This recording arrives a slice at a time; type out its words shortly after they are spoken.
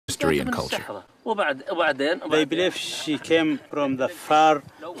history and culture. They believe she came from the far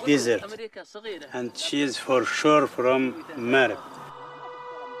desert, and she is for sure from Marib.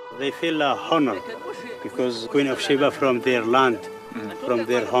 They feel honor because Queen of Sheba from their land, from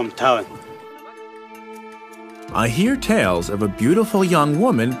their hometown. I hear tales of a beautiful young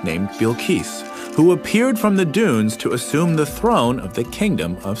woman named Bilqis, who appeared from the dunes to assume the throne of the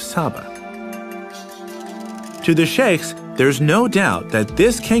kingdom of Saba. To the sheikhs, there's no doubt that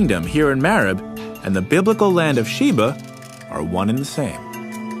this kingdom here in Marib and the biblical land of Sheba are one and the same.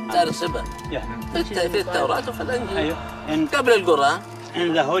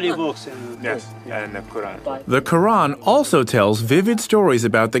 In the holy books. Yes, and in the Quran. The Quran also tells vivid stories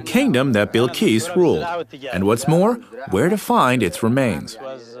about the kingdom that Bilqis ruled, and what's more, where to find its remains.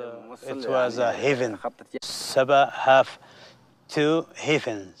 It was a heaven. Saba have 2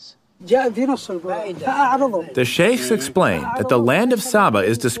 heavens. The sheikhs explain that the land of Saba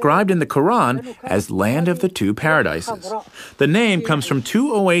is described in the Quran as land of the 2 paradises. The name comes from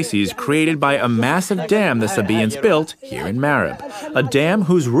 2 oases created by a massive dam the Sabaeans built here in Marib, a dam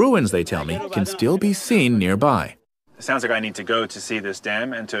whose ruins, they tell me, can still be seen nearby. It sounds like I need to go to see this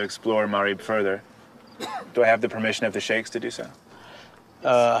dam and to explore Marib further. Do I have the permission of the sheikhs to do so?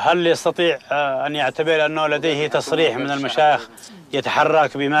 هل يستطيع أن يعتبر أنه لديه تصريح من المشايخ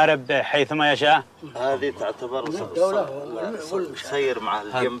يتحرك بمارب حيثما يشاء؟ هذه تعتبر سير مع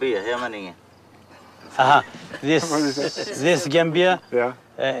الجنبية يمنية. This Gambia,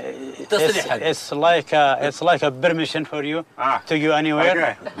 it's like a permission for you to go anywhere.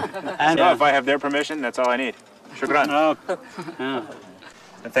 Okay. And so if I have their permission, that's all I need. Shukran.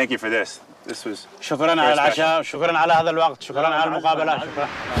 And thank you for this. This was شكرا على العشاء، شكرا على هذا الوقت، شكرا على المقابلة، شكرا.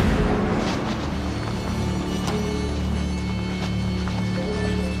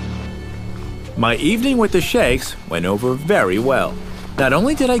 My evening with the sheikhs went over very well. Not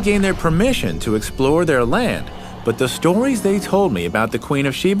only did I gain their permission to explore their land, but the stories they told me about the Queen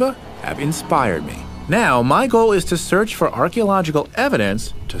of Sheba have inspired me. Now, my goal is to search for archaeological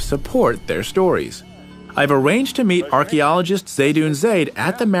evidence to support their stories. I've arranged to meet archaeologist Zaydun Zaid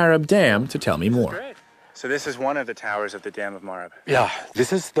at the Marib Dam to tell me more. So this is one of the towers of the Dam of Marib. Yeah,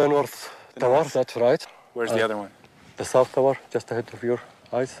 this is the north tower, that's right. Where's the other one? The south tower, just ahead of your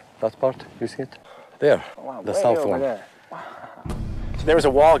eyes, that part, you see it? There, the south one. There. So there was a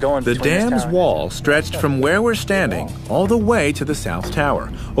wall going The between dam's wall stretched from where we're standing all the way to the south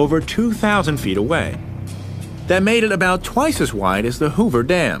tower, over 2,000 feet away. That made it about twice as wide as the Hoover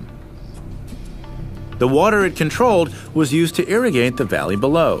Dam. The water it controlled was used to irrigate the valley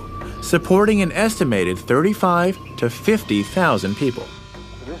below, supporting an estimated 35 to 50,000 people.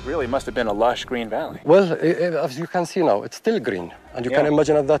 This really must have been a lush green valley. Well, as you can see now, it's still green. And you can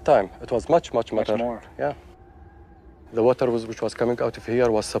imagine at that time, it was much more. Yeah. The water which was coming out of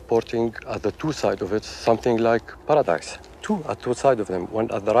here was supporting at the 2 sides of it something like paradise. 2 at 2 sides of them, one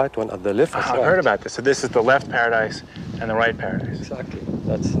at the right, one at the left. I've heard about this. So this is the left paradise and the right paradise. Exactly.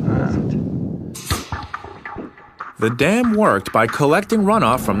 That's it. The dam worked by collecting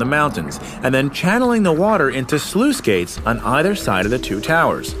runoff from the mountains and then channeling the water into sluice gates on either side of the 2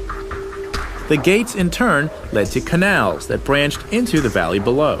 towers. The gates, in turn, led to canals that branched into the valley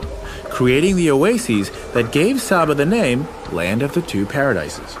below, creating the oases that gave Saba the name Land of the 2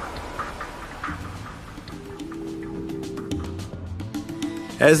 Paradises.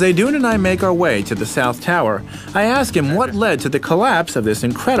 As Zaydun and I make our way to the South Tower, I ask him what led to the collapse of this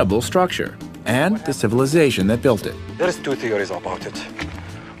incredible structure and the civilization that built it. There's 2 theories about it.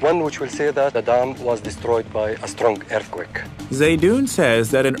 One which will say that the dam was destroyed by a strong earthquake. Zaydun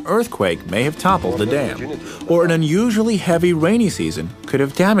says that an earthquake may have toppled the dam, or an unusually heavy rainy season could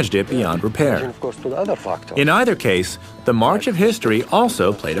have damaged it beyond repair. Of course, to the other factor. In either case, the march of history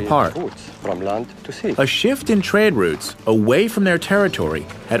also played a part. From land to sea. A shift in trade routes away from their territory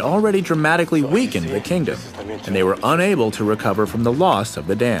had already dramatically weakened the kingdom, and they were unable to recover from the loss of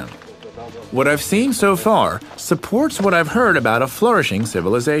the dam. What I've seen so far supports what I've heard about a flourishing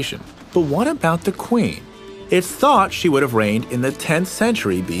civilization. But what about the queen? It's thought she would have reigned in the 10th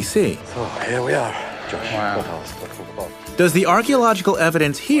century BC. So here we are, Josh. Wow. What I was talking about. Does the archaeological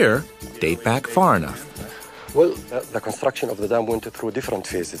evidence here date back far enough? Well, the construction of the dam went through different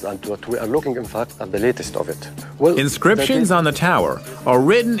phases, and what we are looking, in fact, at the latest of it. Well, inscriptions on the tower are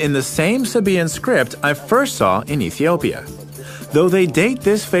written in the same Sabaean script I first saw in Ethiopia. Though they date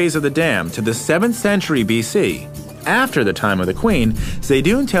this phase of the dam to the 7th century BC, after the time of the queen,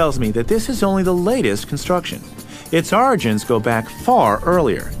 Zaydun tells me that this is only the latest construction. Its origins go back far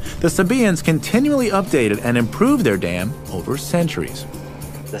earlier. The Sabaeans continually updated and improved their dam over centuries.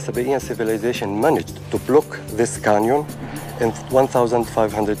 The Sabaean civilization managed to block this canyon in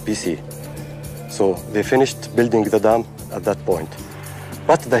 1500 BC. So they finished building the dam at that point.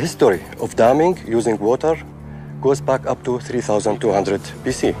 But the history of damming using water goes back up to 3200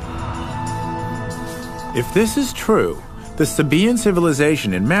 BC. If this is true, the Sabaean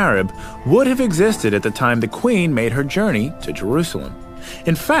civilization in Marib would have existed at the time the queen made her journey to Jerusalem.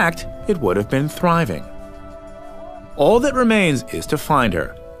 In fact, it would have been thriving. All that remains is to find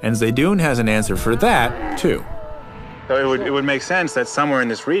her, and Zaydun has an answer for that, too. So it would make sense that somewhere in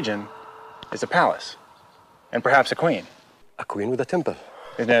this region is a palace, and perhaps a queen. A queen with a temple.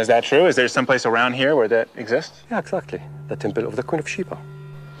 Is that true? Is there someplace around here where that exists? Yeah, exactly. The temple of the Queen of Sheba.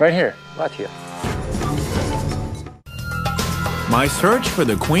 Right here? Right here. My search for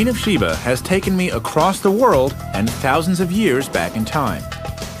the Queen of Sheba has taken me across the world and thousands of years back in time.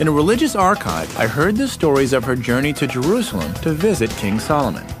 In a religious archive, I heard the stories of her journey to Jerusalem to visit King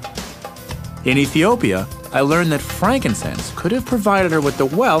Solomon. In Ethiopia, I learned that frankincense could have provided her with the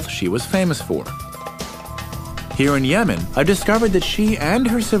wealth she was famous for. Here in Yemen, I discovered that she and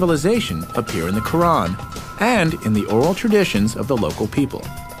her civilization appear in the Quran and in the oral traditions of the local people.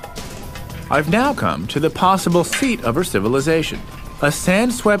 I've now come to the possible seat of her civilization, a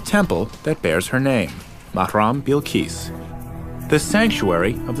sand-swept temple that bears her name, Mahram Bilqis, the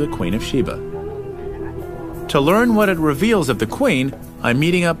sanctuary of the Queen of Sheba. To learn what it reveals of the Queen, I'm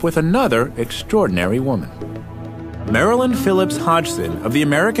meeting up with another extraordinary woman. Marilyn Phillips Hodgson of the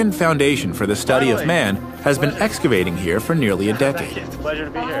American Foundation for the Study of Man has been excavating here for nearly a decade. It's a pleasure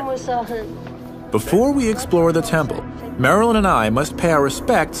to be here. Before we explore the temple, Marilyn and I must pay our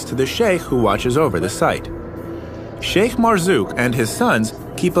respects to the sheikh who watches over the site. Sheikh Marzouk and his sons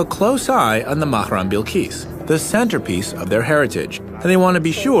keep a close eye on the Mahram Bilqis, the centerpiece of their heritage, and they want to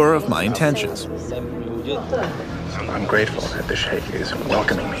be sure of my intentions. I'm grateful that the sheikh is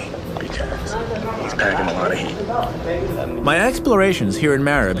welcoming me because he's packing a lot of heat. My explorations here in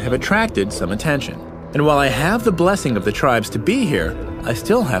Marib have attracted some attention, and while I have the blessing of the tribes to be here, I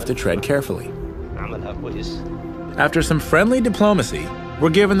still have to tread carefully. After some friendly diplomacy, we're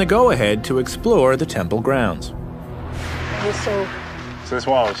given the go-ahead to explore the temple grounds. So this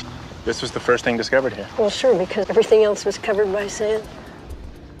wall, this was the first thing discovered here? Well, sure, because everything else was covered by sand.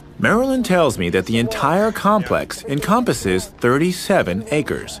 Marilyn tells me that the entire complex encompasses 37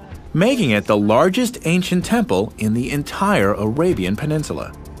 acres, making it the largest ancient temple in the entire Arabian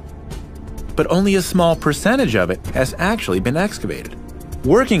Peninsula. But only a small percentage of it has actually been excavated.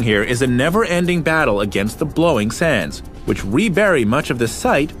 Working here is a never-ending battle against the blowing sands, which rebury much of the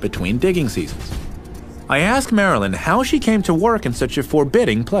site between digging seasons. I ask Marilyn how she came to work in such a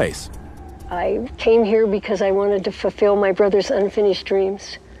forbidding place. I came here because I wanted to fulfill my brother's unfinished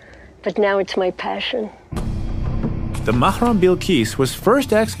dreams, but now it's my passion. The Mahram Bilqis was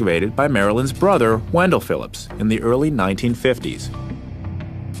first excavated by Marilyn's brother, Wendell Phillips, in the early 1950s.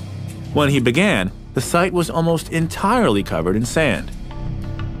 When he began, the site was almost entirely covered in sand.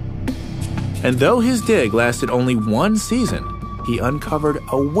 And though his dig lasted only one season, he uncovered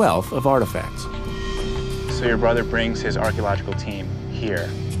a wealth of artifacts. So your brother brings his archaeological team here.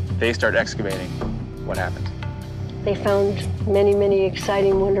 They start excavating. What happens? They found many, many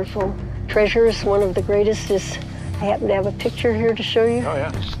exciting, wonderful treasures. One of the greatest is, I happen to have a picture here to show you. Oh,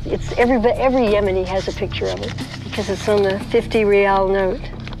 yeah. It's every Yemeni has a picture of it because it's on the 50 Rial note.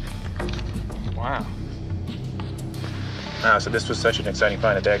 Wow. Wow, so this was such an exciting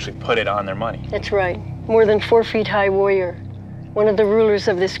find that they actually put it on their money. That's right. More than 4 feet high warrior. One of the rulers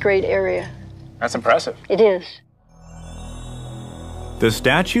of this great area. That's impressive. It is. The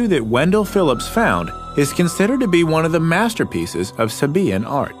statue that Wendell Phillips found is considered to be one of the masterpieces of Sabaean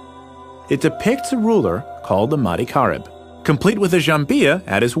art. It depicts a ruler called the Mahdi Karib, complete with a jambia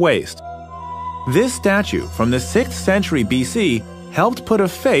at his waist. This statue from the 6th century BC helped put a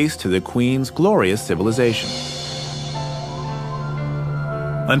face to the queen's glorious civilization.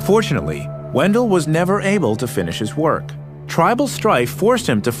 Unfortunately, Wendell was never able to finish his work. Tribal strife forced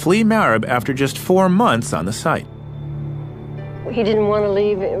him to flee Marib after just 4 months on the site. He didn't want to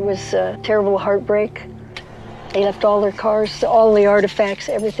leave. It was a terrible heartbreak. They left all their cars, all the artifacts,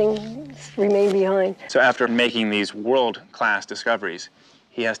 everything remained behind. So after making these world-class discoveries,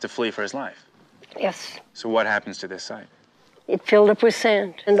 he has to flee for his life? Yes. So what happens to this site? It filled up with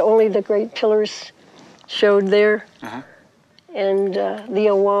sand, and only the great pillars showed there. And the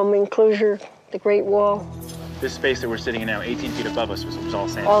Awam enclosure, the Great Wall. This space that we're sitting in now, 18 feet above us, was all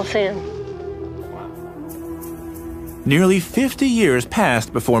sand? All sand. Wow. Nearly 50 years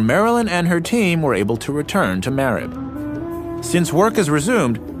passed before Marilyn and her team were able to return to Marib. Since work has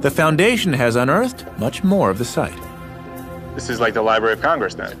resumed, the Foundation has unearthed much more of the site. This is like the Library of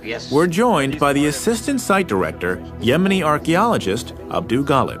Congress, then. Yes. We're joined by the assistant site director, Yemeni archaeologist Abdul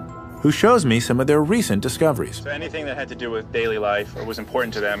Ghalib, who shows me some of their recent discoveries. So anything that had to do with daily life or was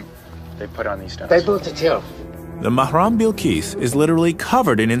important to them, they put on these stones. They built it here. The Mahram Bilqis is literally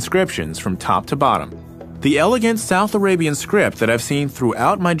covered in inscriptions from top to bottom. The elegant South Arabian script that I've seen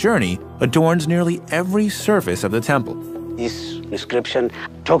throughout my journey adorns nearly every surface of the temple. This inscription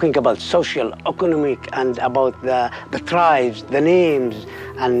talking about social, economic, and about the tribes, the names,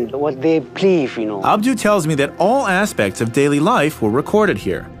 and what they believe, Abdu tells me that all aspects of daily life were recorded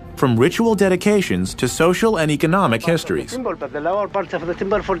here, from ritual dedications to social and economic histories. But the lower parts of the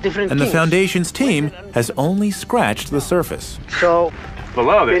temple for different And the kings. Foundation's team has only scratched the surface. So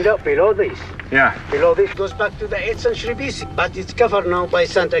Below this? below this. Yeah. Below this goes back to the 8th century BC, but it's covered now by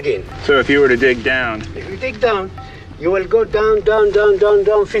sand again. So if you were to dig down, If you dig down, you will go down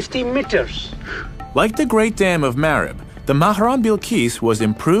 15 meters. Like the Great Dam of Marib, the Mahram Bilqis was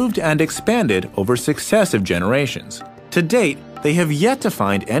improved and expanded over successive generations. To date, they have yet to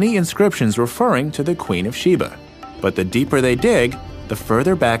find any inscriptions referring to the Queen of Sheba. But the deeper they dig, the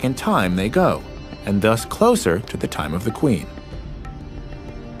further back in time they go, and thus closer to the time of the Queen.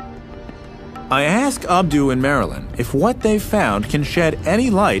 I ask Abdu and Marilyn if what they've found can shed any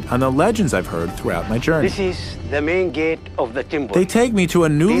light on the legends I've heard throughout my journey. This is the main gate of the temple. They take me to a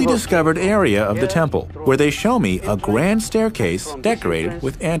newly discovered area of the temple, where they show me a grand staircase decorated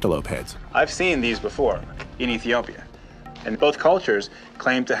with antelope heads. I've seen these before in Ethiopia. And both cultures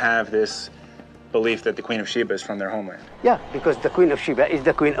claim to have this belief that the Queen of Sheba is from their homeland. Yeah, because the Queen of Sheba is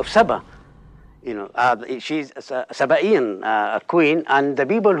the Queen of Saba. She's a Sabaean queen, and the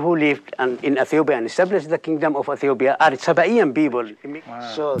people who lived in Ethiopia and established the kingdom of Ethiopia are Sabaean people.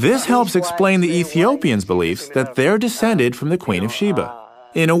 Wow. So this helps explain the Ethiopians' beliefs that they're descended from the Queen of Sheba.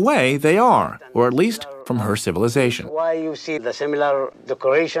 In a way, they are, or at least from her civilization. Why you see the similar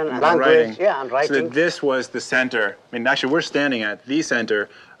decoration and Writing. language, and writing. So that this was the center. I mean, actually, we're standing at the center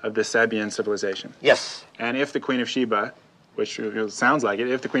of the Sabaean civilization. Yes. And if the Queen of Sheba, which sounds like it,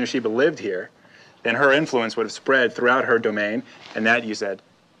 if the Queen of Sheba lived here, then her influence would have spread throughout her domain, and that, you said,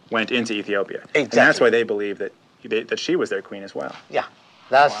 went into Ethiopia. Exactly. And that's why they believe that she was their queen as well. Yeah,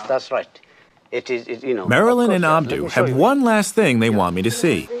 that's right. It is, Marilyn and Abdu have one last thing they want me to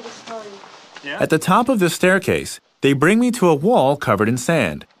see. At the top of the staircase, they bring me to a wall covered in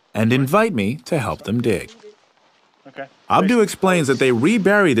sand and invite me to help them dig. Okay. Abdu explains that they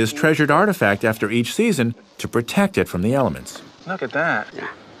rebury this treasured artifact after each season to protect it from the elements. Look at that. Yeah.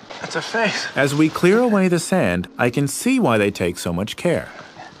 That's a face. As we clear away the sand, I can see why they take so much care.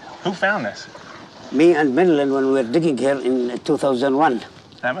 Who found this? Me and Marilyn when we were digging here in 2001.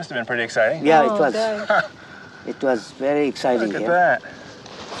 That must have been pretty exciting. Yeah, it was. It was very exciting Look at here. that.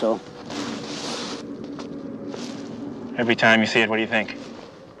 So Every time you see it, what do you think?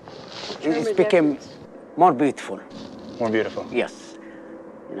 it became more beautiful. More beautiful. Yes.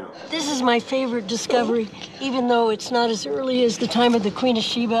 This is my favorite discovery. Even though it's not as early as the time of the Queen of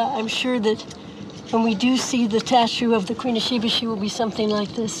Sheba, I'm sure that when we do see the statue of the Queen of Sheba, she will be something like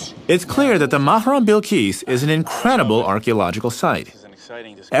this. It's clear that the Mahram Bilqis is an incredible archaeological site.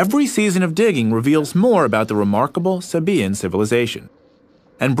 Every season of digging reveals more about the remarkable Sabaean civilization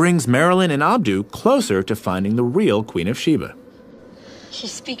and brings Marilyn and Abdu closer to finding the real Queen of Sheba. She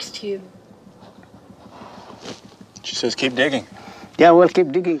speaks to you. She says keep digging. Yeah, we'll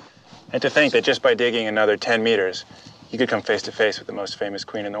keep digging. And to think that just by digging another 10 meters, you could come face to face with the most famous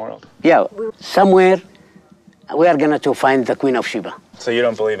queen in the world. Yeah, somewhere we are going to find the Queen of Sheba. So you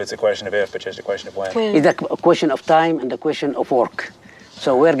don't believe it's a question of if, but just a question of when? It's a question of time and a question of work.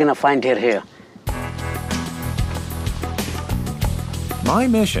 So we're going to find her here. My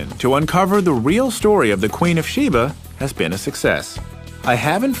mission to uncover the real story of the Queen of Sheba has been a success. I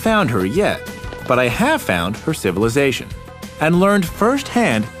haven't found her yet, but I have found her civilization and learned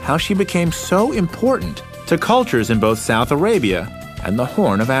firsthand how she became so important to cultures in both South Arabia and the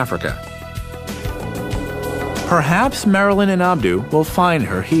Horn of Africa. Perhaps Marilyn and Abdu will find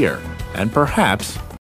her here, and perhaps